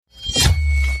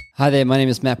Hi there, my name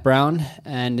is Matt Brown,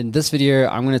 and in this video,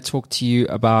 I'm going to talk to you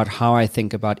about how I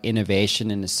think about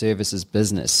innovation in a services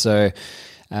business. So,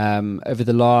 over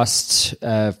the last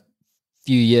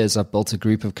few years, I've built a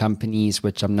group of companies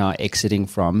which I'm now exiting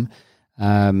from.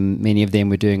 Many of them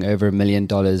were doing over $1 million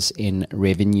in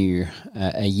revenue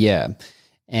a year.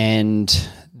 And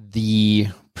the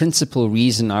principal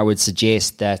reason I would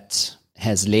suggest that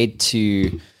has led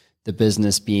to the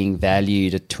business being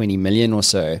valued at 20 million or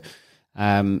so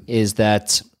is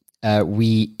that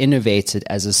we innovated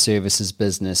as a services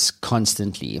business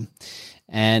constantly.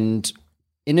 And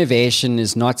innovation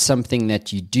is not something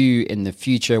that you do in the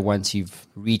future once you've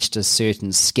reached a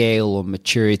certain scale or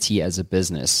maturity as a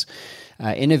business.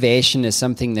 Innovation is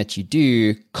something that you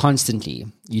do constantly.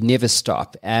 You never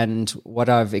stop. And what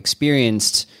I've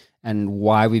experienced and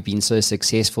why we've been so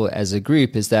successful as a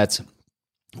group is that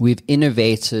we've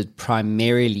innovated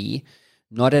primarily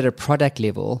not at a product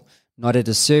level, not at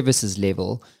a services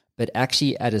level, but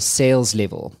actually at a sales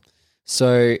level.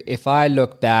 So if I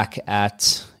look back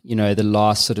at, the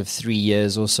last sort of 3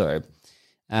 years or so,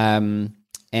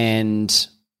 and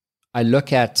I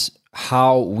look at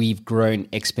how we've grown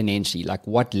exponentially, like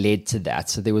what led to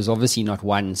that. So there was obviously not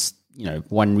one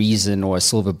reason or a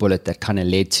silver bullet that kind of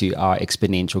led to our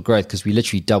exponential growth, because we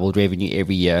literally doubled revenue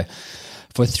every year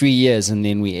for 3 years, and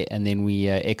then we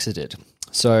exited.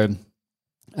 So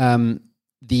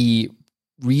the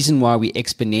reason why we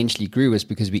exponentially grew is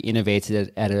because we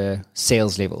innovated at a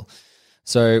sales level.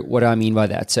 So what do I mean by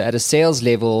that? So at a sales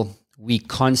level, we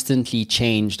constantly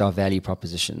changed our value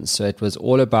propositions. So it was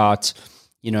all about,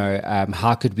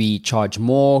 how could we charge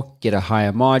more, get a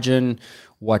higher margin,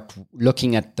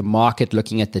 looking at the market,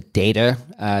 looking at the data.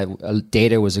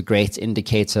 Data was a great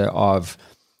indicator of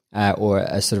or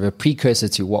a sort of a precursor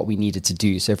to what we needed to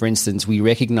do. So for instance, we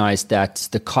recognized that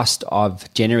the cost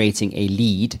of generating a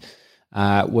lead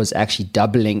was actually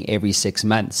doubling every 6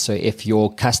 months. So if your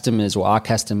customers or our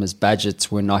customers' budgets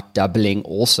were not doubling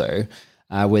also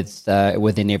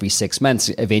within every 6 months,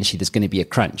 eventually there's going to be a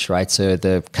crunch, right? So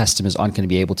the customers aren't going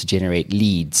to be able to generate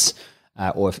leads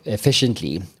or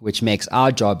efficiently, which makes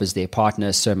our job as their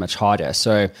partner so much harder.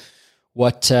 So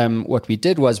what we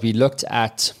did was we looked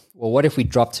at, well, what if we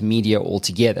dropped media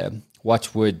altogether?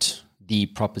 What would the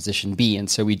proposition be? And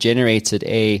so we innovated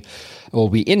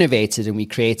and we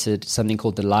created something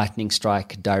called the Lightning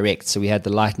Strike Direct. So we had the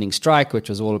Lightning Strike, which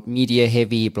was all media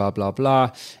heavy, blah, blah,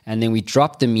 blah. And then we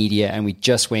dropped the media and we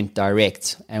just went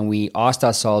direct. And we asked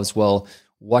ourselves, well,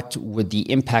 what would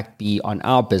the impact be on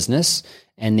our business?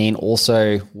 And then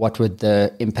also, what would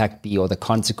the impact be or the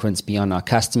consequence be on our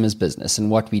customers' business? And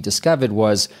what we discovered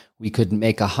was we could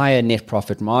make a higher net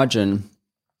profit margin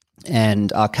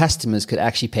and our customers could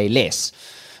actually pay less.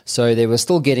 So they were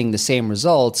still getting the same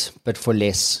result, but for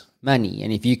less money.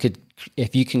 And if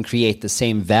you can create the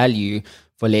same value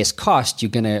for less cost, you're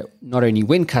going to not only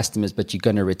win customers, but you're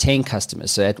going to retain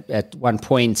customers. So at one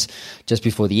point, just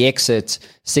before the exit,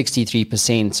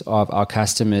 63% of our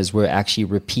customers were actually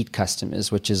repeat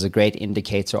customers, which is a great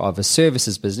indicator of a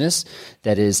services business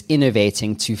that is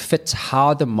innovating to fit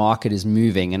how the market is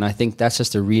moving. And I think that's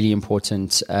just a really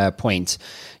important point.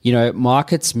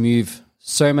 Markets move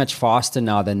so much faster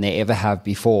now than they ever have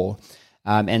before.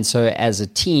 And so as a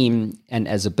team and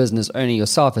as a business owner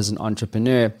yourself, as an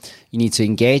entrepreneur, you need to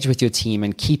engage with your team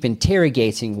and keep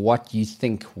interrogating what you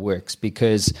think works,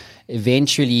 because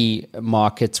eventually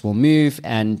markets will move.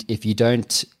 And if you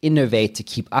don't innovate to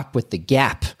keep up with the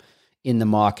gap in the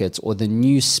market or the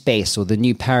new space or the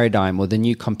new paradigm or the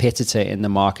new competitor in the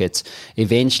market,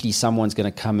 eventually someone's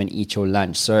going to come and eat your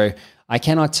lunch. So I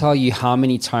cannot tell you how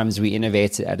many times we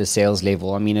innovated at a sales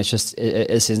level. I mean,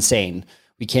 it's insane.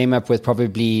 We came up with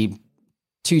probably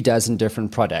 24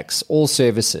 different products, all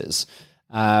services,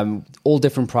 all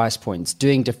different price points,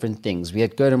 doing different things. We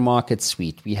had go-to-market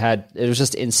suite. It was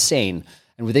just insane.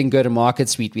 And within go-to-market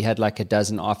suite, we had like a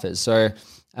dozen offers. So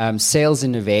sales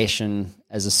innovation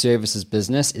as a services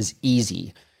business is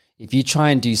easy. If you try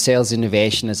and do sales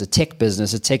innovation as a tech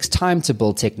business, it takes time to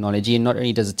build technology. And not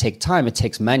only does it take time, it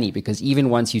takes money, because even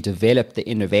once you develop the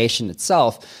innovation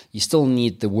itself, you still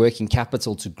need the working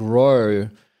capital to grow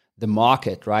the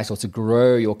market, right? Or to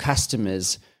grow your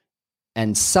customers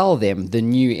and sell them the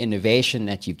new innovation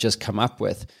that you've just come up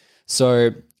with.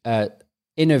 So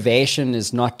innovation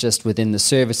is not just within the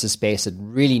services space. It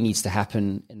really needs to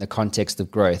happen in the context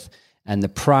of growth. And the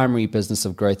primary business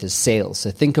of growth is sales. So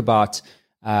think about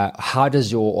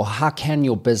how can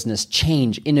your business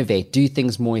change, innovate, do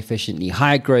things more efficiently,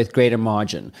 higher growth, greater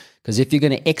margin? Because if you're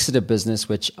going to exit a business,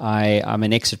 which I'm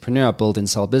an exitpreneur, I build and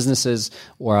sell businesses,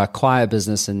 or I acquire a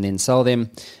business and then sell them.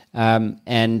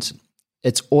 And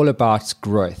it's all about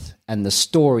growth and the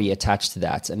story attached to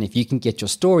that. And if you can get your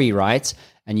story right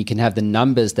and you can have the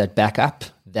numbers that back up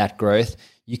that growth,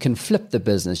 you can flip the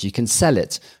business, you can sell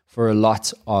it for a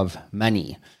lot of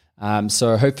money.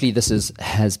 So hopefully this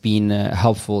has been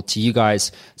helpful to you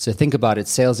guys. So think about it,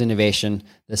 sales innovation.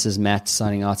 This is Matt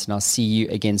signing out, and I'll see you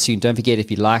again soon. Don't forget, if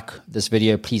you like this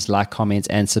video, please like, comment,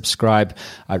 and subscribe.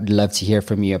 I'd love to hear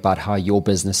from you about how your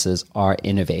businesses are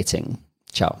innovating.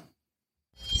 Ciao.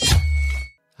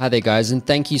 Hi there, guys, and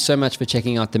thank you so much for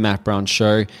checking out The Matt Brown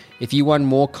Show. If you want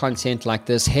more content like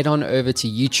this, head on over to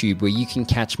YouTube, where you can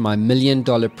catch my $1 Million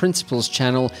Principles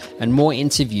channel and more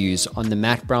interviews on The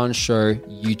Matt Brown Show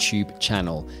YouTube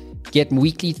channel. Get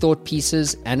weekly thought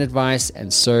pieces and advice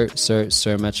and so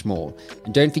much more.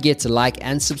 And don't forget to like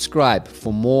and subscribe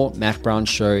for more Matt Brown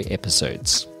Show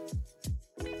episodes.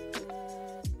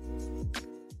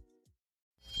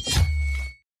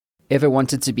 Ever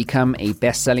wanted to become a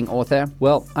best-selling author?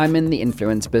 Well, I'm in the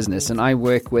influence business, and I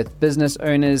work with business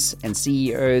owners and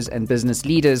CEOs and business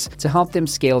leaders to help them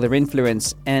scale their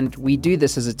influence. And we do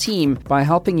this as a team by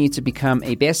helping you to become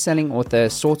a best-selling author,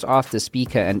 sought-after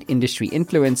speaker, and industry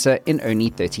influencer in only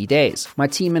 30 days. My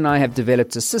team and I have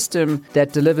developed a system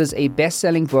that delivers a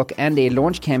best-selling book and a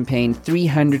launch campaign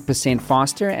 300%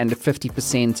 faster and at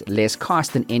 50% less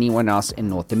cost than anyone else in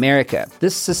North America.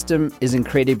 This system is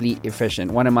incredibly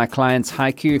efficient. One of my clients,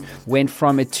 Haiku, went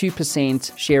from a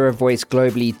 2% share of voice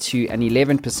globally to an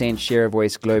 11% share of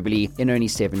voice globally in only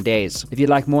 7 days. If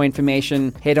you'd like more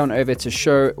information, head on over to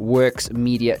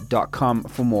showworksmedia.com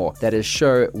for more. That is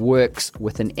showworks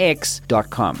with an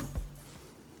X.com.